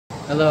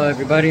Hello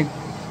everybody.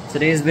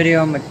 Today's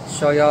video I'm going to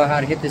show y'all how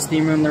to hit the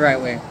steam room the right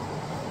way.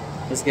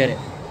 Let's get it.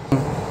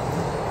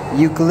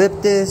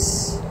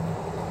 Eucalyptus,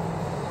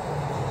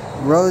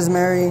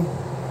 rosemary,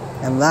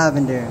 and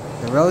lavender.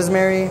 The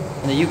rosemary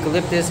and the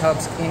eucalyptus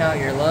helps clean out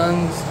your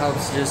lungs,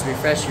 helps just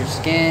refresh your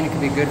skin. It can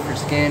be good for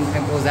skin,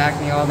 pimples,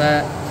 acne, all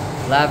that.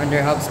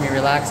 Lavender helps me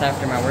relax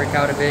after my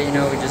workout a bit. You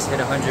know, we just hit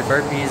 100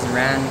 burpees and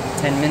ran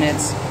 10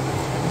 minutes.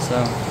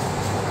 So,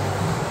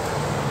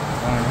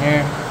 go in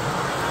here.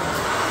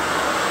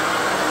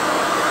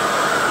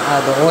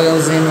 Add the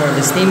oils in where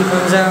the steam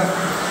comes out.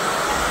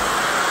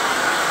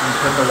 And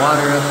put the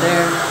water up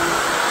there.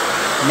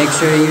 Make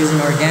sure you're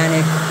using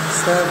organic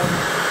stuff.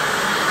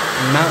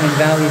 And Mountain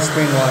Valley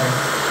spring water.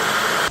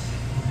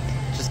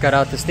 Just got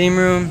out the steam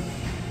room.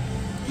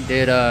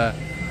 Did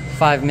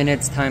 5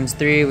 minutes times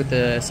 3 with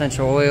the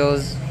essential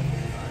oils.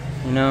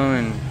 You know,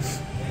 and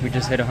we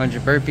just hit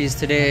 100 burpees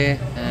today.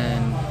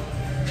 And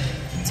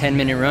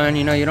 10-minute run.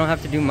 You know, you don't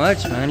have to do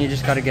much, man. You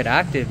just gotta get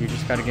active. You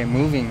just gotta get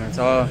moving. That's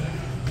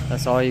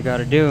all you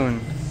gotta do.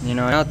 And you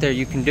know, out there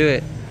you can do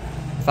it.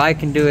 If I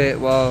can do it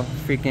while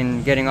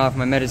freaking getting off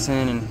my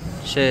medicine and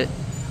shit,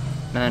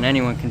 man,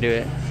 anyone can do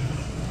it.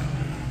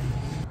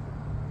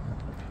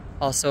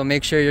 Also,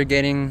 make sure you're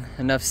getting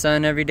enough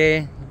sun every day.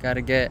 You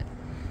gotta get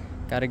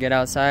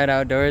outside,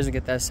 outdoors, and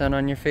get that sun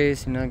on your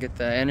face, you know, get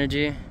the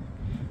energy.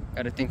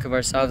 Gotta think of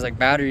ourselves like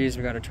batteries.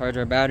 We gotta charge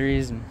our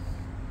batteries, and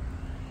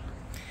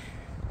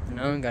you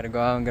know, gotta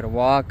go out and get a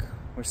walk.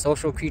 We're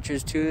social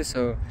creatures too,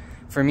 so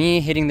for me,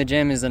 hitting the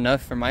gym is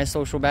enough for my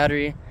social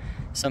battery.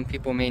 Some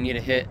people may need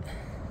a hit.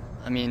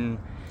 I mean,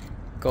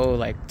 go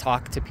like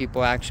talk to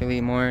people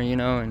actually more, you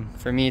know, and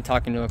for me,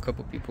 talking to a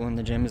couple people in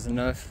the gym is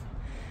enough.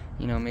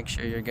 You know, make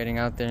sure you're getting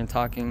out there and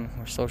talking.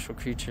 We're social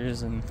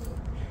creatures, and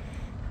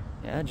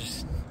yeah,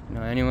 just, you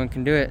know, anyone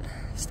can do it.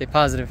 Stay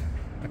positive.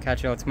 I'll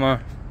catch y'all tomorrow.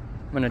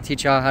 I'm gonna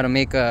teach y'all how to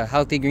make a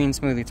healthy green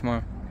smoothie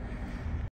tomorrow.